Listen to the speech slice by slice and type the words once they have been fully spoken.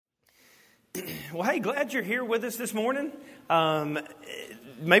Well, hey, glad you're here with us this morning.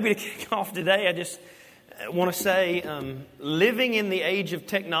 Maybe to kick off today, I just want to say living in the age of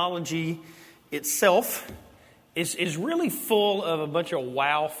technology itself is really full of a bunch of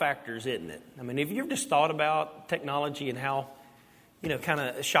wow factors, isn't it? I mean, have you ever just thought about technology and how, kind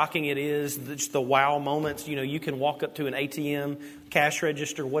of shocking it is, just the wow moments? You can walk up to an ATM, cash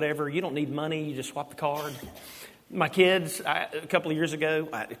register, whatever. You don't need money. You just swap the card. My kids, a couple of years ago,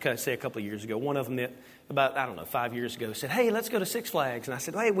 one of them about, 5 years ago said, hey, let's go to Six Flags. And I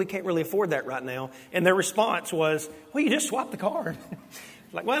said, hey, we can't really afford that right now. And their response was, well, you just swap the card.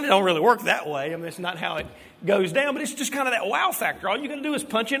 Like, well, it don't really work that way. I mean, it's not how it goes down, but it's just kind of that wow factor. All you got to do is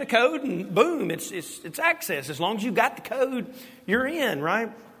punch in a code and boom, it's access. As long as you got the code, you're in,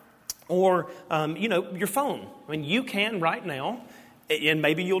 right? Or, your phone. I mean, you can right now, and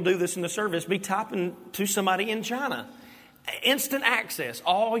maybe you'll do this in the service, be typing to somebody in China. Instant access.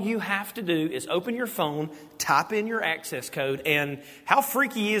 All you have to do is open your phone, type in your access code, and how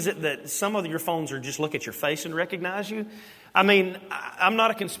freaky is it that some of your phones are just look at your face and recognize you? I mean, I'm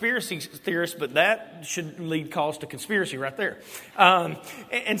not a conspiracy theorist, but that should lead cause to conspiracy right there.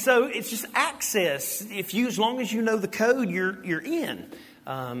 And so it's just access. As long as you know the code, you're in.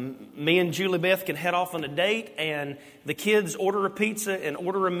 Me and Julie Beth can head off on a date, and the kids order a pizza and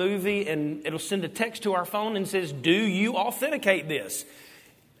order a movie, and it'll send a text to our phone and says, do you authenticate this?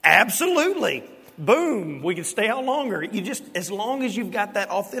 Absolutely. Boom. We can stay out longer. As long as you've got that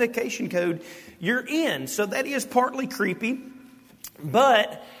authentication code, you're in. So that is partly creepy,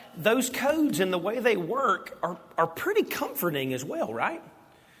 but those codes and the way they work are pretty comforting as well, right?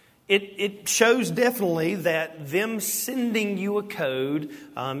 It shows definitely that them sending you a code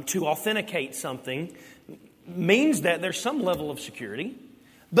to authenticate something means that there's some level of security.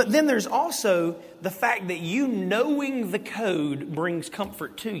 But then there's also the fact that you knowing the code brings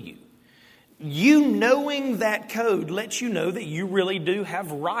comfort to you. You knowing that code lets you know that you really do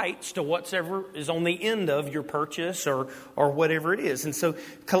have rights to whatever is on the end of your purchase or whatever it is. And so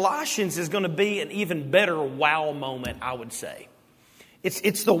Colossians is going to be an even better wow moment, I would say.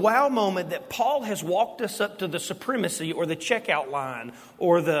 It's the wow moment that Paul has walked us up to the supremacy or the checkout line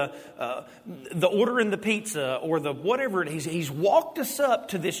or the ordering the pizza or the whatever it is. He's walked us up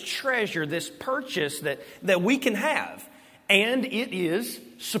to this treasure, this purchase that we can have. And it is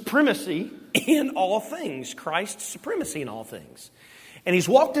supremacy in all things, Christ's supremacy in all things. And he's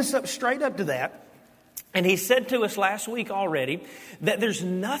walked us up straight up to that. And he said to us last week already that there's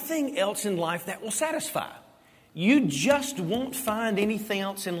nothing else in life that will satisfy. You just won't find anything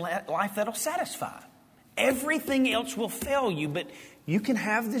else in life that'll satisfy. Everything else will fail you, but you can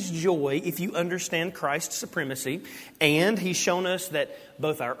have this joy if you understand Christ's supremacy. And he's shown us that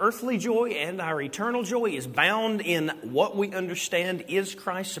both our earthly joy and our eternal joy is bound in what we understand is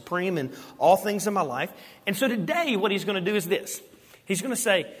Christ supreme in all things in my life. And so today what he's going to do is this. He's going to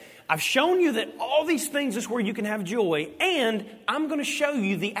say, I've shown you that all these things is where you can have joy, and I'm going to show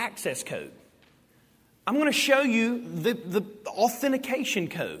you the access code. I'm going to show you the authentication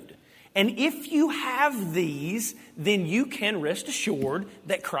code. And if you have these, then you can rest assured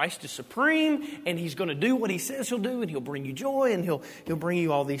that Christ is supreme and he's going to do what he says he'll do, and he'll bring you joy, and he'll bring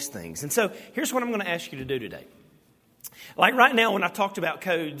you all these things. And so here's what I'm going to ask you to do today. Like right now when I talked about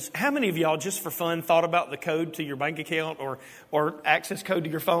codes, how many of y'all just for fun thought about the code to your bank account or access code to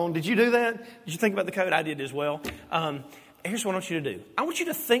your phone? Did you do that? Did you think about the code? I did as well. Here's what I want you to do. I want you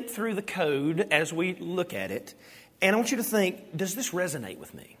to think through the code as we look at it. And I want you to think, does this resonate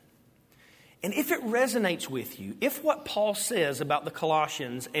with me? And if it resonates with you, if what Paul says about the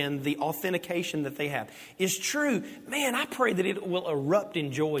Colossians and the authentication that they have is true, man, I pray that it will erupt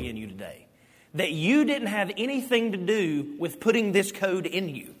in joy in you today. That you didn't have anything to do with putting this code in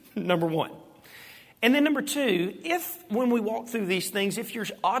you, number one. And then number two, if when we walk through these things, if you're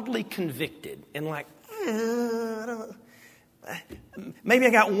oddly convicted and like, maybe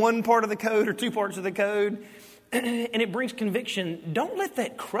I got one part of the code or two parts of the code, and it brings conviction, don't let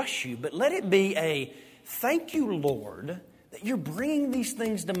that crush you, but let it be a thank you, Lord, that you're bringing these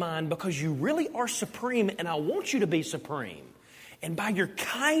things to mind because you really are supreme, and I want you to be supreme. And by your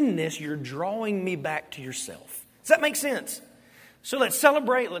kindness, you're drawing me back to yourself. Does that make sense? So let's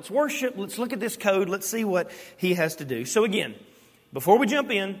celebrate, let's worship, let's look at this code, let's see what he has to do. So again, before we jump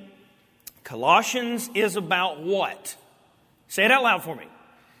in, Colossians is about what? Say it out loud for me.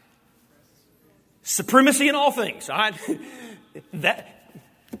 Supremacy in all things. All right? Let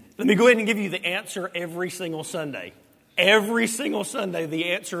me go ahead and give you the answer every single Sunday. Every single Sunday,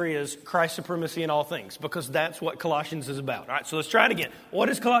 the answer is Christ's supremacy in all things, because that's what Colossians is about. All right, so let's try it again. What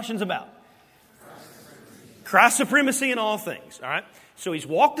is Colossians about? Christ's supremacy in all things. All right. So he's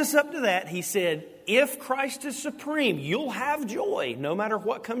walked us up to that. He said, if Christ is supreme, you'll have joy no matter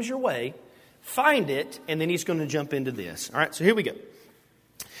what comes your way. Find it, and then he's going to jump into this. All right, so here we go.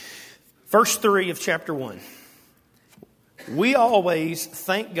 Verse 3 of chapter 1. We always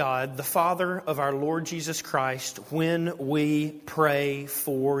thank God, the Father of our Lord Jesus Christ, when we pray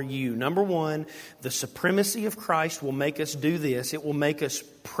for you. Number one, the supremacy of Christ will make us do this. It will make us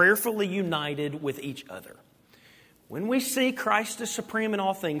prayerfully united with each other. When we see Christ as supreme in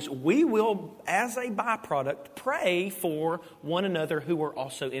all things, we will, as a byproduct, pray for one another who are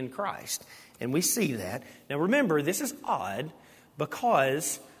also in Christ. And we see that. Now remember, this is odd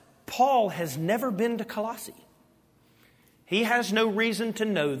because Paul has never been to Colossae. He has no reason to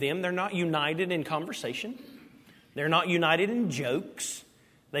know them. They're not united in conversation. They're not united in jokes.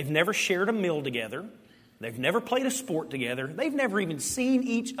 They've never shared a meal together. They've never played a sport together. They've never even seen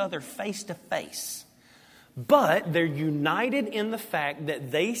each other face to face. But they're united in the fact that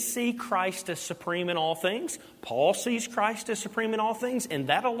they see Christ as supreme in all things. Paul sees Christ as supreme in all things, and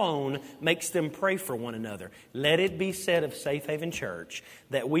that alone makes them pray for one another. Let it be said of Safe Haven Church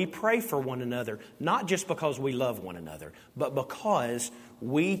that we pray for one another, not just because we love one another, but because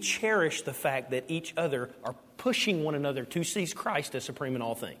we cherish the fact that each other are pushing one another to see Christ as supreme in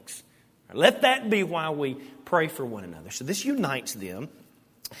all things. Let that be why we pray for one another. So this unites them.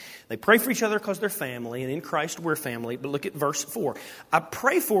 They pray for each other because they're family, and in Christ we're family. But look at verse 4. I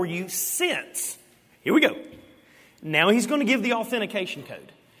pray for you since. Here we go. Now he's going to give the authentication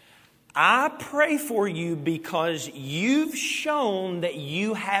code. I pray for you because you've shown that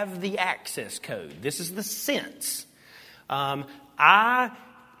you have the access code. This is the since. I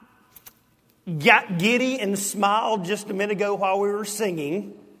got giddy and smiled just a minute ago while we were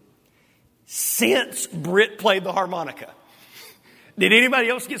singing since Britt played the harmonica. Did anybody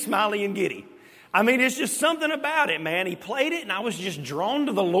else get smiley and giddy? I mean, it's just something about it, man. He played it and I was just drawn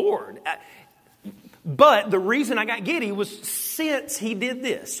to the Lord. But the reason I got giddy was since he did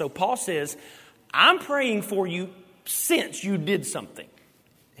this. So Paul says, I'm praying for you since you did something.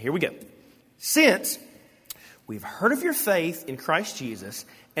 Here we go. Since we've heard of your faith in Christ Jesus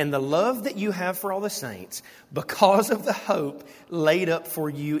and the love that you have for all the saints because of the hope laid up for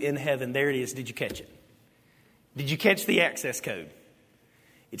you in heaven. There it is. Did you catch it? Did you catch the access code?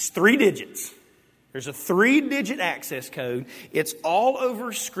 It's 3 digits. There's a 3-digit access code. It's all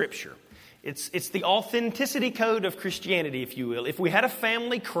over Scripture. It's the authenticity code of Christianity, if you will. If we had a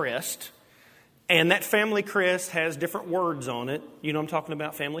family crest, and that family crest has different words on it, you know I'm talking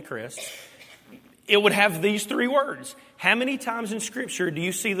about family crests, it would have these 3 words. How many times in Scripture do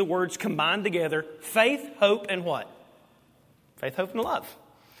you see the words combined together? Faith, hope, and what? Faith, hope, and love.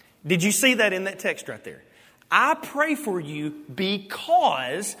 Did you see that in that text right there? I pray for you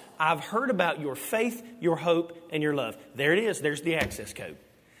because I've heard about your faith, your hope, and your love. There it is. There's the access code.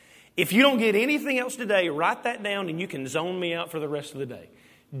 If you don't get anything else today, write that down and you can zone me out for the rest of the day.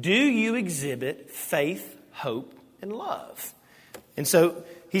 Do you exhibit faith, hope, and love? And so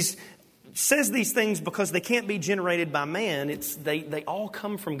he says these things because they can't be generated by man. They all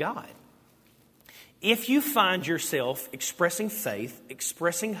come from God. If you find yourself expressing faith,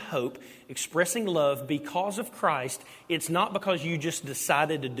 expressing hope, expressing love because of Christ, it's not because you just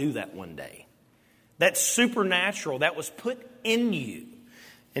decided to do that one day. That's supernatural. That was put in you.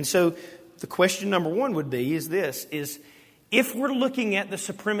 And so the question number 1 would be is if we're looking at the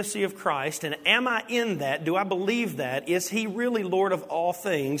supremacy of Christ, and am I in that? Do I believe that? Is He really Lord of all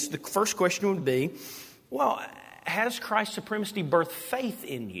things? The first question would be, well, has Christ's supremacy birthed faith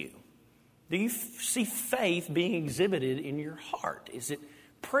in you? Do you see faith being exhibited in your heart? Is it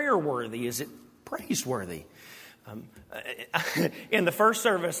prayer worthy? Is it praiseworthy? In the first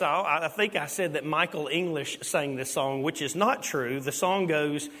service, I think I said that Michael English sang this song, which is not true. The song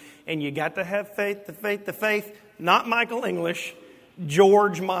goes, and you got to have faith, the faith, the faith. Not Michael English,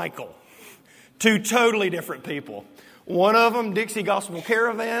 George Michael. 2 totally different people. One of them, Dixie Gospel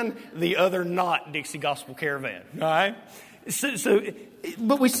Caravan. The other, not Dixie Gospel Caravan. All right?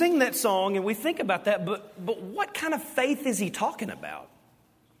 But we sing that song and we think about that, but what kind of faith is he talking about?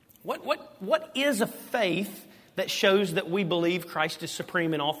 What is a faith that shows that we believe Christ is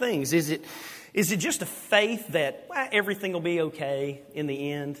supreme in all things? Is it just a faith that everything will be okay in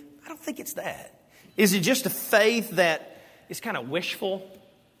the end? I don't think it's that. Is it just a faith that is kind of wishful?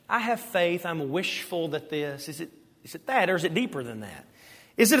 I have faith, I'm wishful that this. Is it that, or is it deeper than that?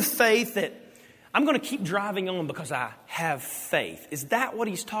 Is it a faith that I'm going to keep driving on because I have faith? Is that what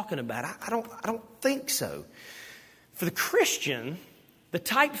he's talking about? I don't think so. For the Christian, the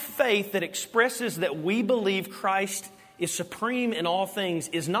type of faith that expresses that we believe Christ is supreme in all things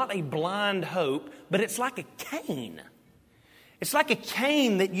is not a blind hope, but it's like a cane. It's like a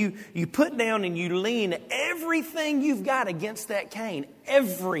cane that you put down and you lean everything you've got against that cane.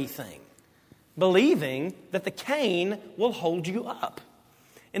 Everything. Believing that the cane will hold you up.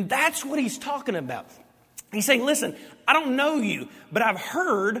 And that's what he's talking about. He's saying, listen, I don't know you, but I've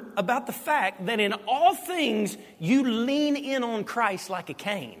heard about the fact that in all things you lean in on Christ like a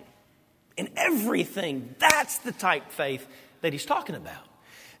cane. In everything, that's the type of faith that he's talking about.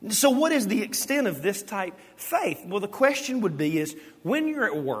 So what is the extent of this type faith? Well, the question would be is, when you're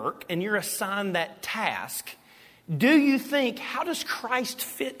at work and you're assigned that task, do you think, how does Christ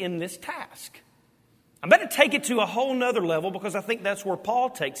fit in this task? I'm about to take it to a whole nother level because I think that's where Paul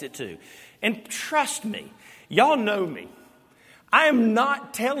takes it to. And trust me, y'all know me. I am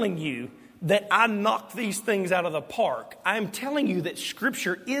not telling you that I knock these things out of the park. I am telling you that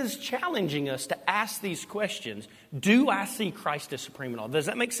Scripture is challenging us to ask these questions. Do I see Christ as supreme in all? Does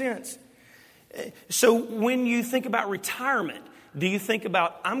that make sense? So when you think about retirement, do you think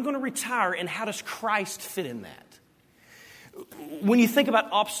about, I'm going to retire, and how does Christ fit in that? When you think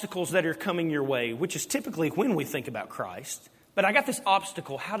about obstacles that are coming your way, which is typically when we think about Christ, but I got this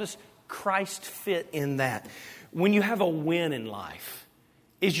obstacle, how does Christ fit in that? When you have a win in life,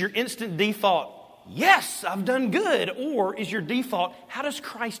 is your instant default, yes, I've done good? Or is your default, how does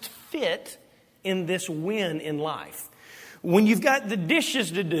Christ fit in this win in life? When you've got the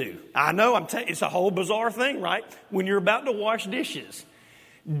dishes to do, I know it's a whole bizarre thing, right? When you're about to wash dishes,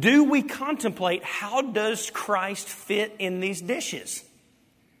 do we contemplate how does Christ fit in these dishes?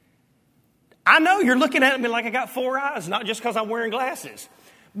 I know you're looking at me like I got four eyes, not just because I'm wearing glasses.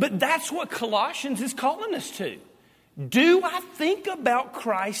 But that's what Colossians is calling us to. Do I think about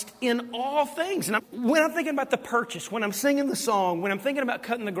Christ in all things? And when I'm thinking about the purchase, when I'm singing the song, when I'm thinking about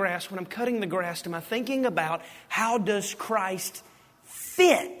cutting the grass, when I'm cutting the grass, am I thinking about how does Christ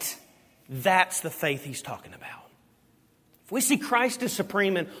fit? That's the faith he's talking about. If we see Christ as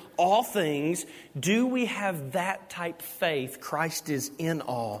supreme in all things, do we have that type faith? Christ is in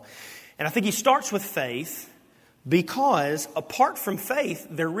all. And I think he starts with faith because apart from faith,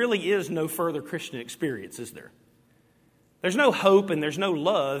 there really is no further Christian experience, is there? There's no hope and there's no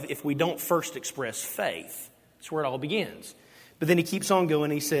love if we don't first express faith. That's where it all begins. But then he keeps on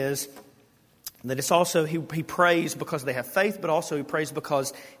going. He says that it's also, he prays because they have faith, but also he prays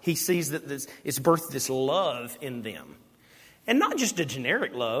because he sees that it's birthed this love in them. And not just a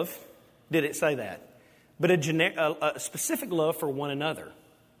generic love, did it say that? But a specific love for one another.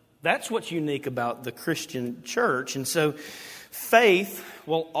 That's what's unique about the Christian church. And so faith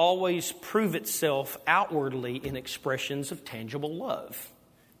will always prove itself outwardly in expressions of tangible love.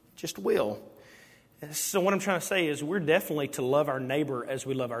 It just will. So what I'm trying to say is we're definitely to love our neighbor as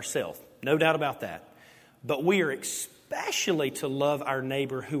we love ourselves. No doubt about that. But we are especially to love our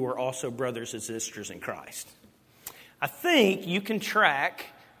neighbor who are also brothers and sisters in Christ. I think you can track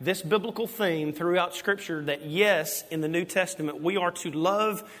this biblical theme throughout Scripture that yes, in the New Testament, we are to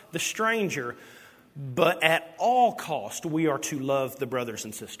love the stranger, but at all cost, we are to love the brothers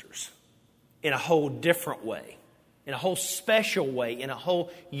and sisters in a whole different way, in a whole special way, in a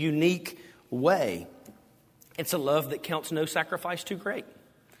whole unique way. It's a love that counts no sacrifice too great.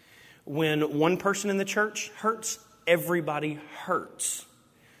 When one person in the church hurts, everybody hurts.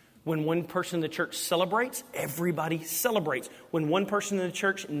 When one person in the church celebrates, everybody celebrates. When one person in the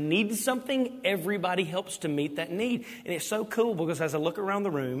church needs something, everybody helps to meet that need. And it's so cool because as I look around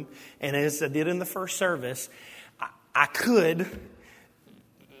the room, and as I did in the first service,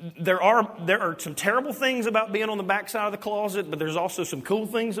 there are some terrible things about being on the backside of the closet, but there's also some cool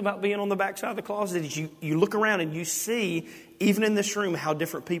things about being on the backside of the closet. As you look around and you see, even in this room, how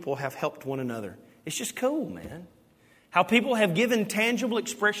different people have helped one another. It's just cool, man. How people have given tangible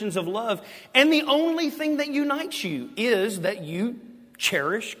expressions of love. And the only thing that unites you is that you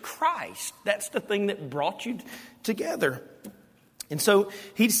cherish Christ. That's the thing that brought you together. And so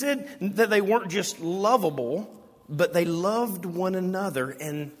he said that they weren't just lovable, but they loved one another.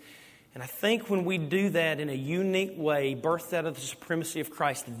 And I think when we do that in a unique way, birthed out of the supremacy of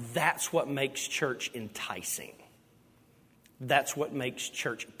Christ, that's what makes church enticing. That's what makes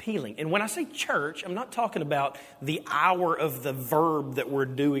church appealing. And when I say church, I'm not talking about the hour of the verb that we're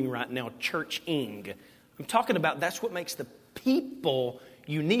doing right now, churching. I'm talking about that's what makes the people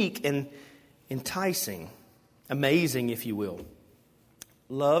unique and enticing, amazing, if you will.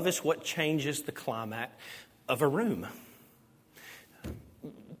 Love is what changes the climate of a room.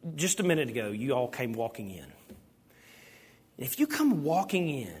 Just a minute ago, you all came walking in. If you come walking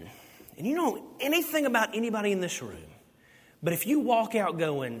in, and you don't know anything about anybody in this room, but if you walk out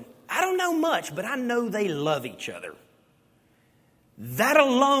going, I don't know much, but I know they love each other, that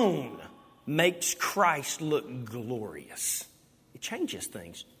alone makes Christ look glorious. It changes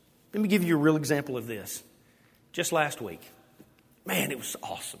things. Let me give you a real example of this. Just last week. Man, it was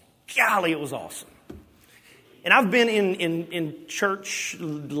awesome. Golly, it was awesome. And I've been in church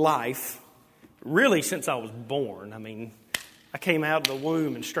life really since I was born. I mean, I came out of the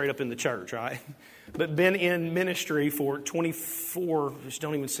womb and straight up in the church, right? But been in ministry for 24, which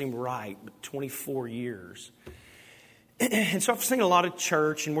don't even seem right, but 24 years. And so I've seen a lot of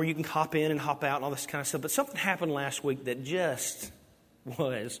church and where you can hop in and hop out and all this kind of stuff. But something happened last week that just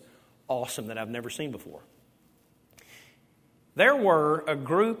was awesome that I've never seen before. There were a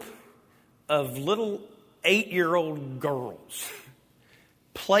group of little 8-year-old girls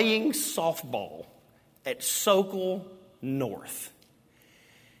playing softball at Sokol North.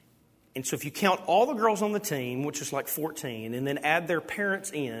 And so if you count all the girls on the team, which is like 14, and then add their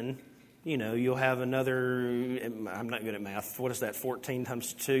parents in, you know, you'll have another, I'm not good at math, what is that, 14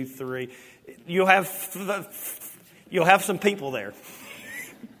 times 2, 3? You'll have some people there,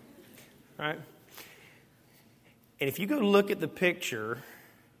 right? And if you go look at the picture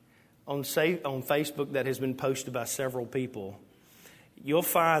on Facebook that has been posted by several people, you'll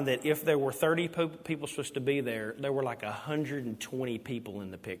find that if there were 30 people supposed to be there, there were like 120 people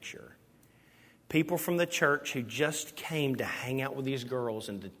in the picture. People from the church who just came to hang out with these girls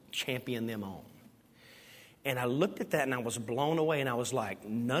and to champion them on. And I looked at that and I was blown away, and I was like,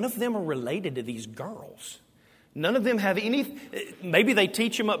 none of them are related to these girls. None of them have any, maybe they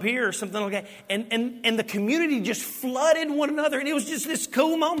teach them up here or something like that. And the community just flooded one another. And it was just this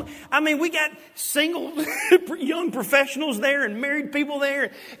cool moment. I mean, we got single young professionals there and married people there.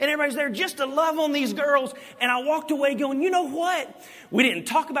 And everybody's there just to love on these girls. And I walked away going, you know what? We didn't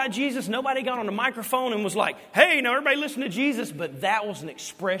talk about Jesus. Nobody got on the microphone and was like, hey, now everybody listen to Jesus. But that was an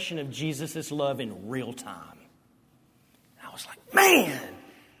expression of Jesus' love in real time. And I was like, man,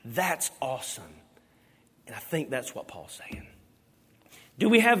 that's awesome. And I think that's what Paul's saying. Do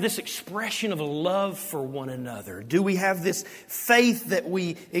we have this expression of a love for one another? Do we have this faith that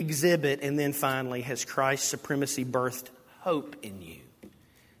we exhibit? And then finally, has Christ's supremacy birthed hope in you?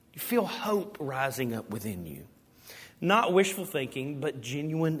 You feel hope rising up within you. Not wishful thinking, but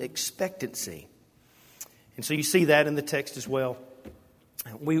genuine expectancy. And so you see that in the text as well.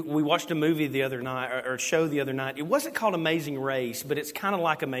 We watched a movie the other night, or a show the other night. It wasn't called Amazing Race, but it's kind of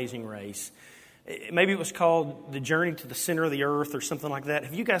like Amazing Race. Maybe it was called The Journey to the Center of the Earth or something like that.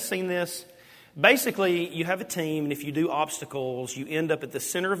 Have you guys seen this? Basically, you have a team, and if you do obstacles, you end up at the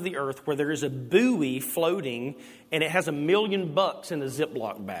center of the earth where there is a buoy floating, and it has $1 million in a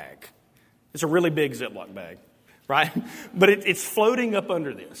Ziploc bag. It's a really big Ziploc bag, right? But it's floating up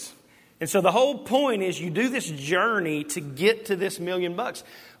under this. And so the whole point is you do this journey to get to this $1 million.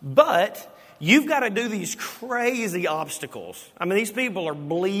 But you've got to do these crazy obstacles. I mean, these people are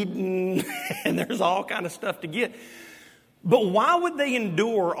bleeding and there's all kind of stuff to get. But why would they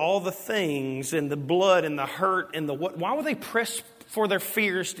endure all the things and the blood and the hurt and the what? Why would they press for their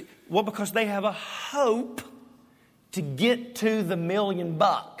fears? Well, because they have a hope to get to the $1 million.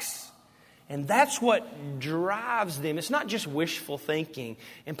 And that's what drives them. It's not just wishful thinking.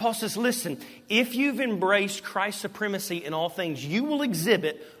 And Paul says, listen, if you've embraced Christ's supremacy in all things, you will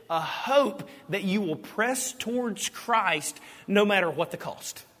exhibit a hope that you will press towards Christ no matter what the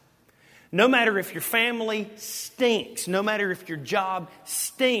cost. No matter if your family stinks, no matter if your job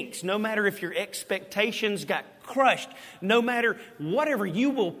stinks, no matter if your expectations got crushed, no matter whatever,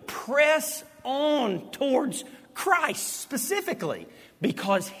 you will press on towards Christ specifically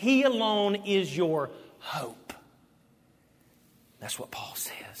because He alone is your hope. That's what Paul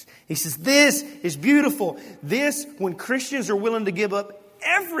says. He says, this is beautiful. This, when Christians are willing to give up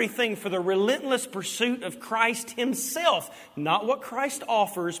everything for the relentless pursuit of Christ Himself. Not what Christ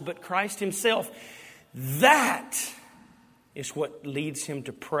offers, but Christ Himself. That is what leads him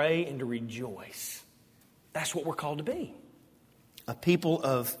to pray and to rejoice. That's what we're called to be. A people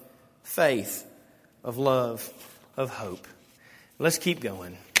of faith, of love, of hope. Let's keep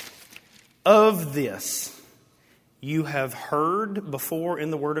going. Of this you have heard before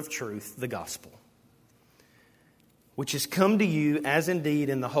in the word of truth, the gospel, which has come to you as indeed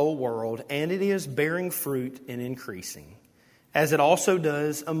in the whole world, and it is bearing fruit and increasing, as it also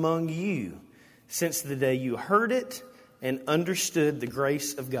does among you, since the day you heard it and understood the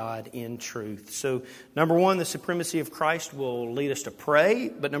grace of God in truth. So, number one, the supremacy of Christ will lead us to pray.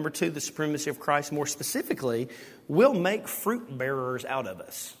 But number two, the supremacy of Christ more specifically will make fruit bearers out of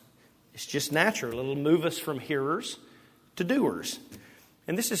us. It's just natural. It'll move us from hearers to doers.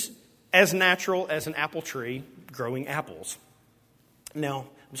 And this is as natural as an apple tree growing apples. Now,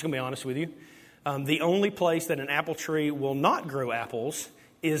 I'm just going to be honest with you. The only place that an apple tree will not grow apples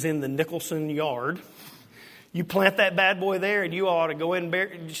is in the Nicholson yard. You plant that bad boy there, and you ought to go ahead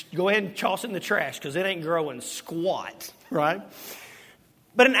and just go ahead and toss it in the trash because it ain't growing squat, right?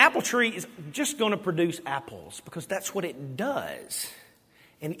 But an apple tree is just going to produce apples because that's what it does.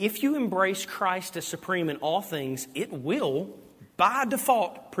 And if you embrace Christ as supreme in all things, it will, by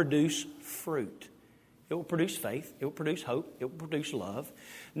default, produce fruit. It will produce faith. It will produce hope. It will produce love.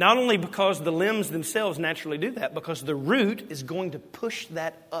 Not only because the limbs themselves naturally do that, because the root is going to push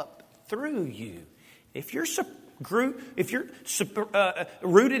that up through you. If you're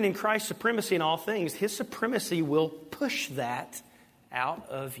rooted in Christ's supremacy in all things, His supremacy will push that out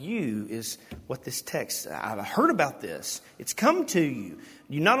of you, is what this text, I've heard about this. It's come to you.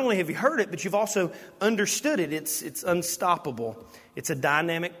 You not only have you heard it, but you've also understood it. It's unstoppable. It's a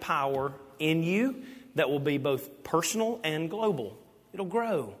dynamic power in you that will be both personal and global. It'll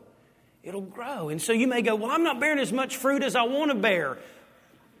grow. It'll grow. And so you may go, well, I'm not bearing as much fruit as I want to bear.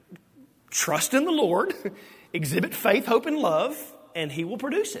 Trust in the Lord, exhibit faith, hope, and love, and He will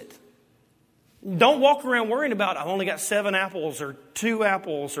produce it. Don't walk around worrying about, I've only got 7 apples or 2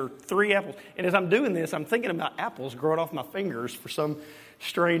 apples or 3 apples. And as I'm doing this, I'm thinking about apples growing off my fingers for some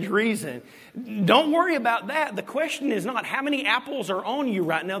strange reason. Don't worry about that. The question is not how many apples are on you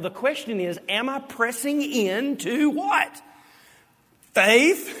right now. The question is, am I pressing into what?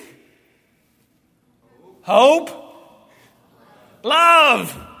 Faith, hope,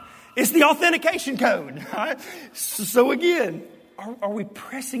 love. It's the authentication code. Right? So again, are we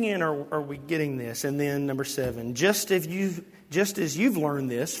pressing in or are we getting this? And then number 7, just as you've learned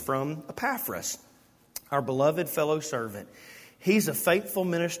this from Epaphras, our beloved fellow servant. He's a faithful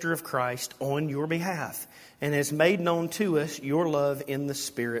minister of Christ on your behalf and has made known to us your love in the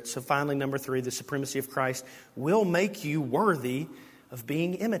Spirit. So finally, number 3, the supremacy of Christ will make you worthy of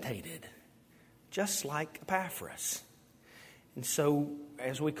being imitated, just like Epaphras. And so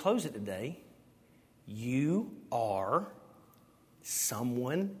as we close it today, you are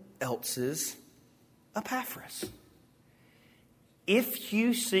someone else's Epaphras. If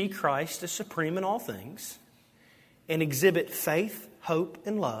you see Christ as supreme in all things and exhibit faith, hope,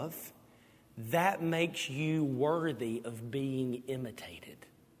 and love, that makes you worthy of being imitated.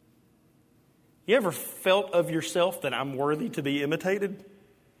 You ever felt of yourself that I'm worthy to be imitated?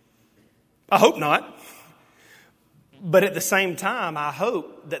 I hope not. But at the same time, I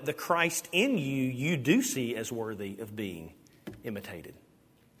hope that the Christ in you, you do see as worthy of being imitated.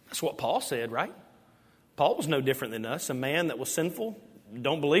 That's what Paul said, right? Paul was no different than us, a man that was sinful.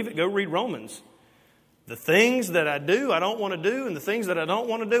 Don't believe it? Go read Romans. The things that I do, I don't want to do, and the things that I don't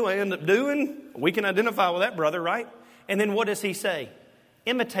want to do, I end up doing. We can identify with that, brother, right? And then what does he say?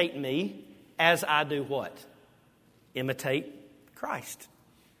 Imitate me as I do what? Imitate Christ.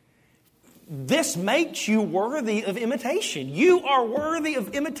 This makes you worthy of imitation. You are worthy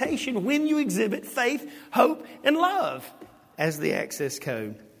of imitation when you exhibit faith, hope, and love as the access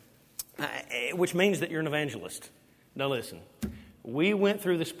code, which means that you're an evangelist. Now listen, we went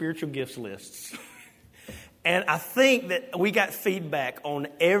through the spiritual gifts lists, and I think that we got feedback on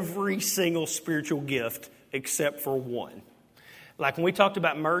every single spiritual gift except for one. Like when we talked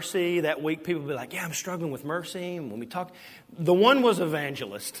about mercy that week, people would be like, yeah, I'm struggling with mercy. And when we talked, the one was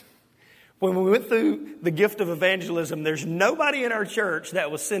evangelist. When we went through the gift of evangelism, there's nobody in our church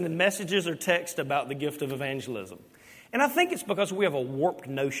that was sending messages or text about the gift of evangelism. And I think it's because we have a warped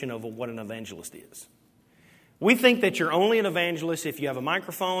notion of what an evangelist is. We think that you're only an evangelist if you have a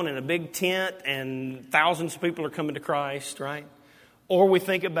microphone and a big tent and thousands of people are coming to Christ, right? Or we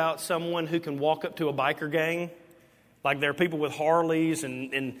think about someone who can walk up to a biker gang. Like there are people with Harleys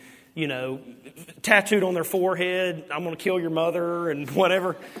and you know, tattooed on their forehead, I'm going to kill your mother and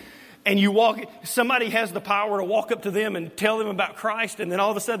whatever. And somebody has the power to walk up to them and tell them about Christ, and then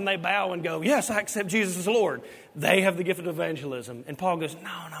all of a sudden they bow and go, yes, I accept Jesus as Lord. They have the gift of evangelism. And Paul goes,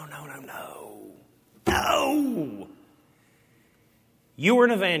 no. You are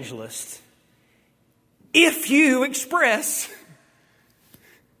an evangelist if you express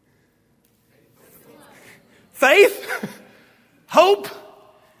faith, hope,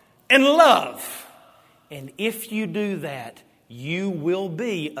 and love. And if you do that, you will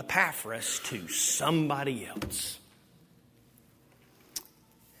be Epaphras to somebody else.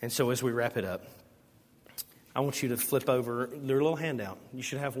 And so as we wrap it up, I want you to flip over their little handout. You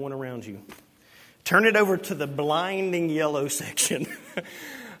should have one around you. Turn it over to the blinding yellow section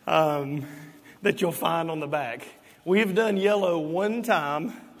that you'll find on the back. We've done yellow one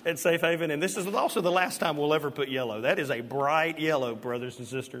time at Safe Haven, and this is also the last time we'll ever put yellow. That is a bright yellow, brothers and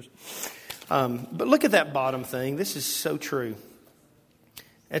sisters. But look at that bottom thing. This is so true.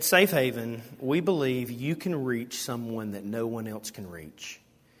 At Safe Haven, we believe you can reach someone that no one else can reach.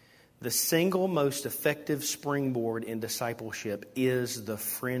 the single most effective springboard in discipleship is the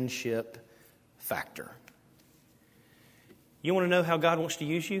friendship factor. You want to know how God wants to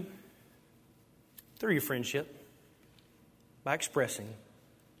use you? Through your friendship. By expressing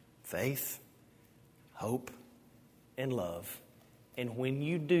faith, hope, and love. And when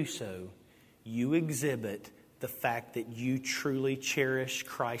you do so, you exhibit the fact that you truly cherish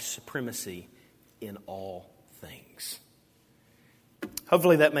Christ's supremacy in all things.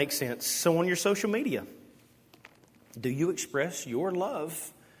 Hopefully that makes sense. So on your social media, do you express your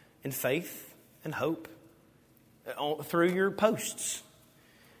love and faith and hope through your posts?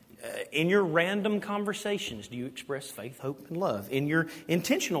 In your random conversations, do you express faith, hope, and love? In your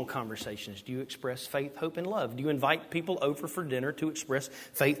intentional conversations, do you express faith, hope, and love? Do you invite people over for dinner to express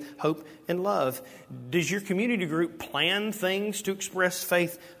faith, hope, and love? Does your community group plan things to express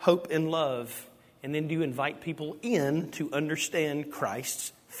faith, hope, and love? And then do you invite people in to understand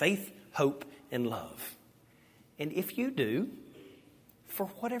Christ's faith, hope, and love? And if you do, for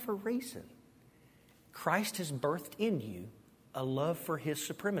whatever reason, Christ has birthed in you a love for His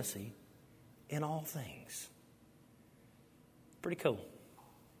supremacy in all things. Pretty cool.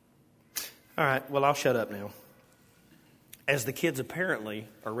 All right, well, I'll shut up now, as the kids apparently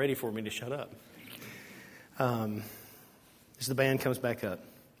are ready for me to shut up. As the band comes back up.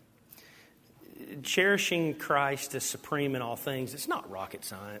 Cherishing Christ as supreme in all things, it's not rocket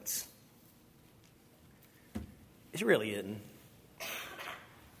science. It really isn't.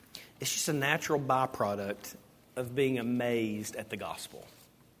 It's just a natural byproduct of being amazed at the gospel.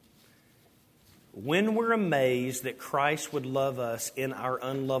 When we're amazed that Christ would love us in our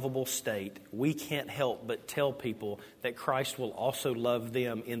unlovable state, we can't help but tell people that Christ will also love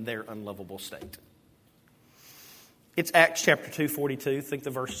them in their unlovable state. It's Acts chapter 2:42. I think the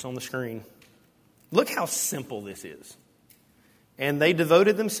verse is on the screen. Look how simple this is. And they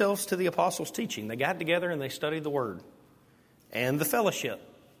devoted themselves to the apostles' teaching. They got together and they studied the Word. And the fellowship.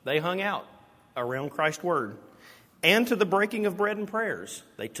 They hung out around Christ's Word. And to the breaking of bread and prayers.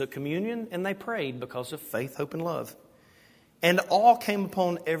 They took communion and they prayed because of faith, hope, and love. And all came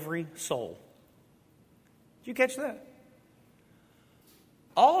upon every soul. Did you catch that?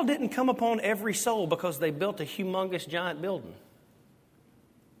 All didn't come upon every soul because they built a humongous giant building.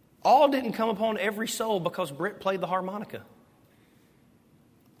 All didn't come upon every soul because Britt played the harmonica.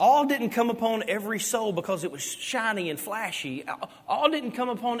 All didn't come upon every soul because it was shiny and flashy. All didn't come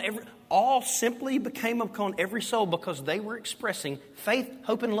upon every... All simply came upon every soul because they were expressing faith,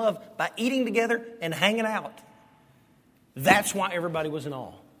 hope, and love by eating together and hanging out. That's why everybody was in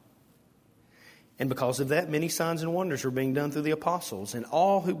awe. And because of that, many signs and wonders were being done through the apostles. And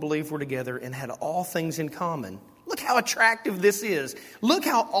all who believed were together and had all things in common. Look how attractive this is. Look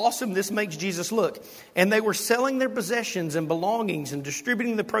how awesome this makes Jesus look. And they were selling their possessions and belongings and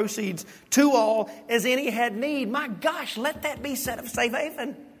distributing the proceeds to all as any had need. My gosh, let that be said of Safe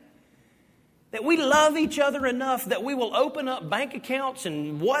Haven. That we love each other enough that we will open up bank accounts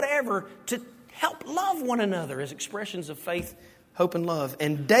and whatever to help love one another as expressions of faith, hope, and love.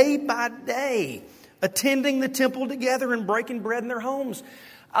 And day by day, attending the temple together and breaking bread in their homes.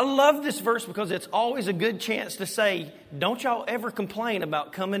 I love this verse because it's always a good chance to say, don't y'all ever complain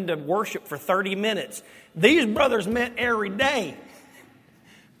about coming to worship for 30 minutes. These brothers met every day.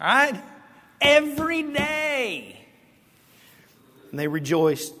 All right? Every day. And they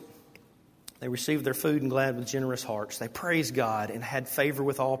rejoiced. They received their food and glad with generous hearts. They praised God and had favor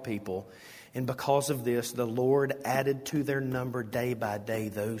with all people. And because of this, the Lord added to their number day by day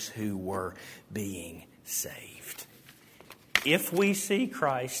those who were being saved. If we see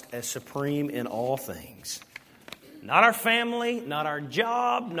Christ as supreme in all things, not our family, not our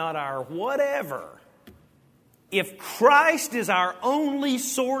job, not our whatever. If Christ is our only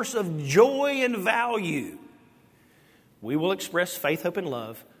source of joy and value, we will express faith, hope, and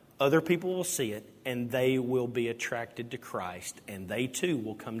love. Other people will see it, and they will be attracted to Christ, and they too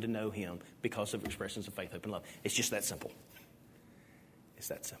will come to know Him because of expressions of faith, hope, and love. It's just that simple. It's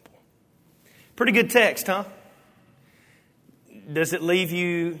that simple. Pretty good text, huh? Does it leave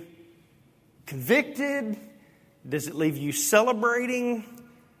you convicted? Does it leave you celebrating?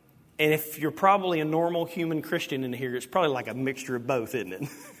 And if you're probably a normal human Christian in here, it's probably like a mixture of both, isn't it?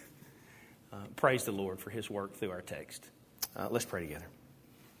 Praise the Lord for His work through our text. Let's pray together.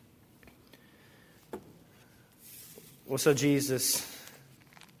 Well, so Jesus,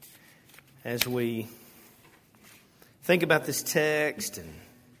 as we think about this text and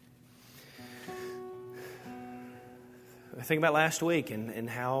think about last week and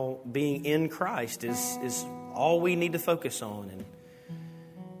how being in Christ is all we need to focus on. And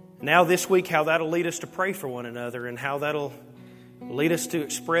now this week, how that'll lead us to pray for one another and how that'll Lead us to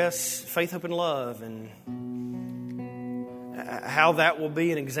express faith, hope, and love, and how that will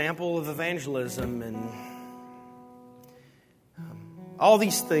be an example of evangelism and all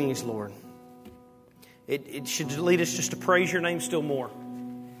these things, Lord. It should lead us just to praise your name still more.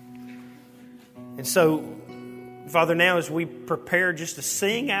 And so, Father, now as we prepare just to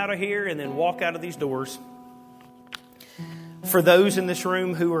sing out of here and then walk out of these doors, for those in this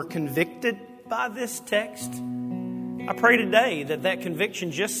room who are convicted by this text, I pray today that that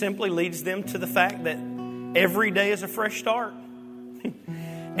conviction just simply leads them to the fact that every day is a fresh start.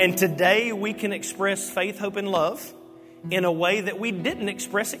 And today we can express faith, hope, and love in a way that we didn't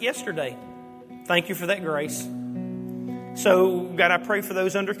express it yesterday. Thank you for that grace. So, God, I pray for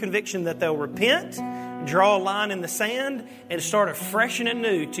those under conviction that they'll repent, draw a line in the sand, and start afresh and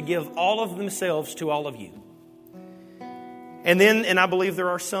anew to give all of themselves to all of you. And I believe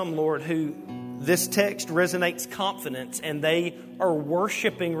there are some, Lord, who this text resonates confidence, and they are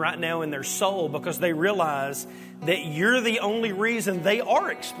worshiping right now in their soul because they realize that you're the only reason they are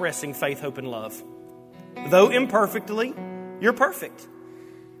expressing faith, hope, and love. Though imperfectly, you're perfect.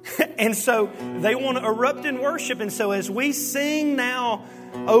 And so they want to erupt in worship. And so as we sing now,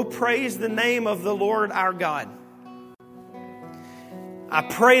 oh, praise the name of the Lord our God, I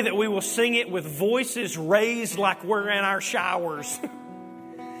pray that we will sing it with voices raised like we're in our showers.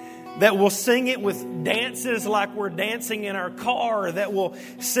 That we'll sing it with dances like we're dancing in our car. That we'll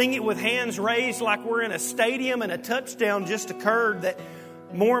sing it with hands raised like we're in a stadium and a touchdown just occurred. That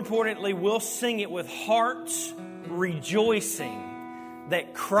more importantly, we'll sing it with hearts rejoicing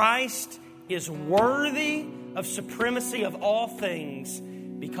that Christ is worthy of supremacy of all things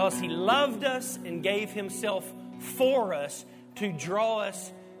because He loved us and gave Himself for us to draw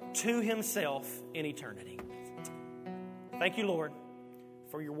us to Himself in eternity. Thank you, Lord,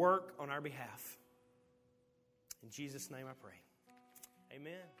 for your work on our behalf. In Jesus' name I pray.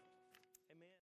 Amen.